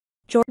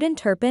Jordan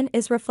Turpin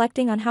is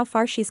reflecting on how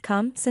far she's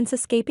come since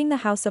escaping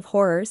the House of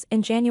Horrors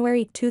in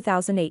January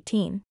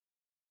 2018.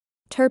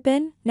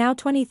 Turpin, now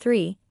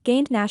 23,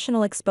 gained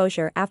national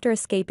exposure after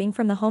escaping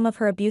from the home of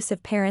her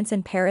abusive parents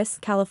in Paris,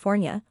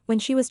 California, when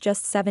she was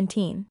just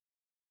 17.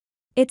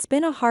 "It's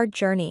been a hard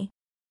journey.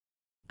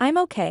 I'm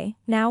okay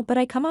now, but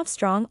I come off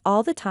strong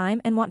all the time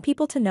and want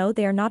people to know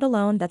they are not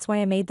alone. That's why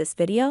I made this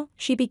video,"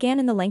 she began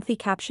in the lengthy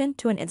caption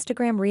to an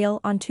Instagram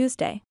reel on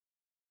Tuesday.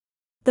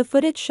 The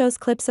footage shows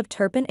clips of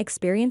Turpin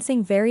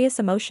experiencing various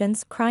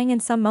emotions, crying in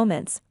some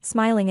moments,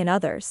 smiling in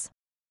others.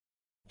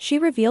 She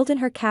revealed in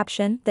her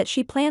caption that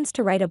she plans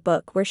to write a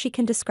book where she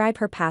can describe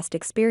her past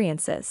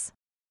experiences.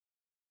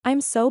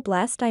 "I'm so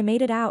blessed I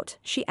made it out,"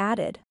 she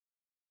added.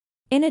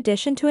 In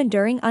addition to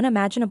enduring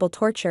unimaginable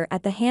torture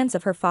at the hands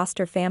of her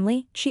foster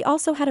family, she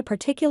also had a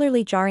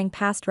particularly jarring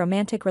past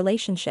romantic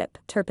relationship,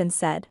 Turpin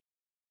said.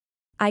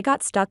 "I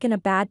got stuck in a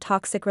bad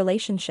toxic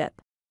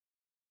relationship.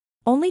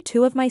 Only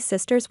 2 of my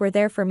sisters were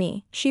there for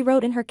me," she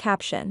wrote in her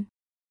caption.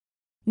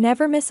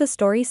 Never miss a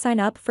story. Sign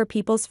up for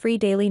People's free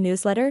daily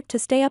newsletter to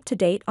stay up to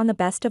date on the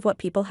best of what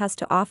People has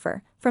to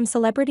offer, from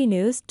celebrity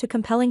news to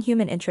compelling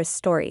human interest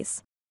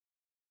stories.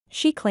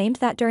 She claimed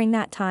that during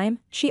that time,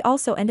 she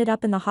also ended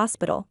up in the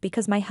hospital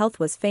because my health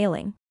was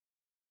failing.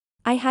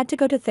 "I had to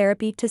go to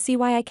therapy to see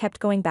why I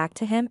kept going back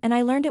to him, and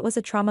I learned it was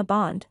a trauma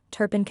bond,"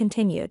 Turpin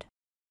continued.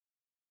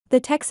 The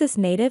Texas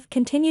native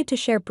continued to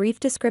share brief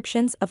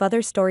descriptions of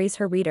other stories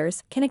her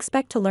readers can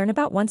expect to learn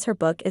about once her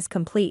book is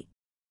complete.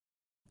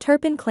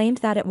 Turpin claimed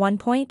that at one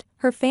point,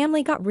 her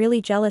family got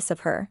really jealous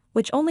of her,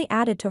 which only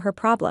added to her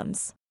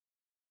problems.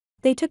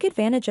 "They took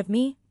advantage of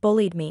me,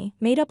 bullied me,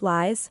 made up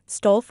lies,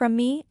 stole from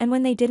me, and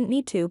when they didn't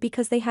need to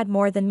because they had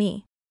more than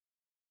me.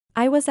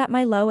 I was at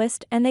my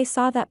lowest and they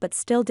saw that but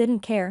still didn't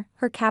care,"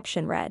 her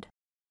caption read.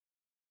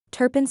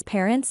 Turpin's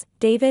parents,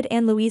 David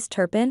and Louise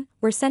Turpin,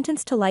 were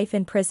sentenced to life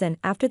in prison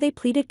after they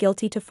pleaded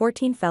guilty to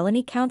 14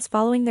 felony counts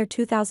following their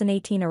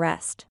 2018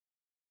 arrest.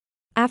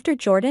 After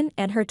Jordan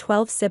and her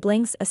 12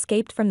 siblings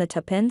escaped from the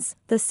Turpins,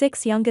 the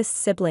 6 youngest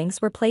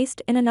siblings were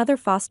placed in another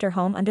foster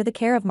home under the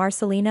care of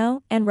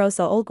Marcelino and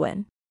Rosa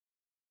Olguin.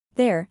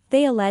 There,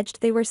 they alleged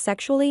they were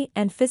sexually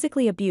and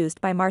physically abused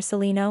by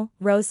Marcelino,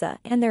 Rosa,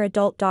 and their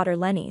adult daughter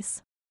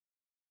Lenny's.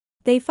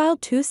 They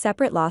filed 2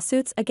 separate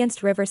lawsuits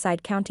against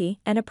Riverside County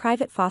and a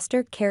private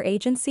foster care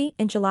agency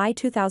in July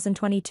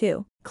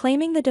 2022,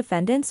 claiming the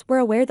defendants were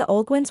aware the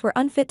Olguins were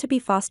unfit to be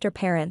foster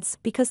parents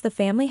because the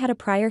family had a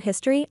prior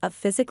history of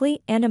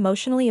physically and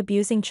emotionally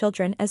abusing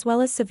children as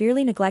well as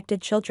severely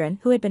neglected children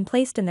who had been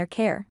placed in their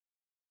care.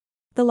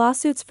 The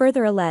lawsuits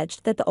further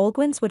alleged that the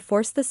Olguins would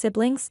force the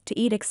siblings to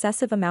eat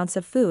excessive amounts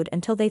of food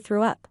until they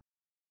threw up.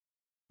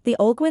 The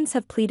Olguins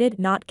have pleaded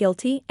not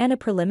guilty and a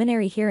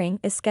preliminary hearing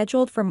is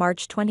scheduled for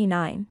March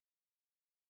 29.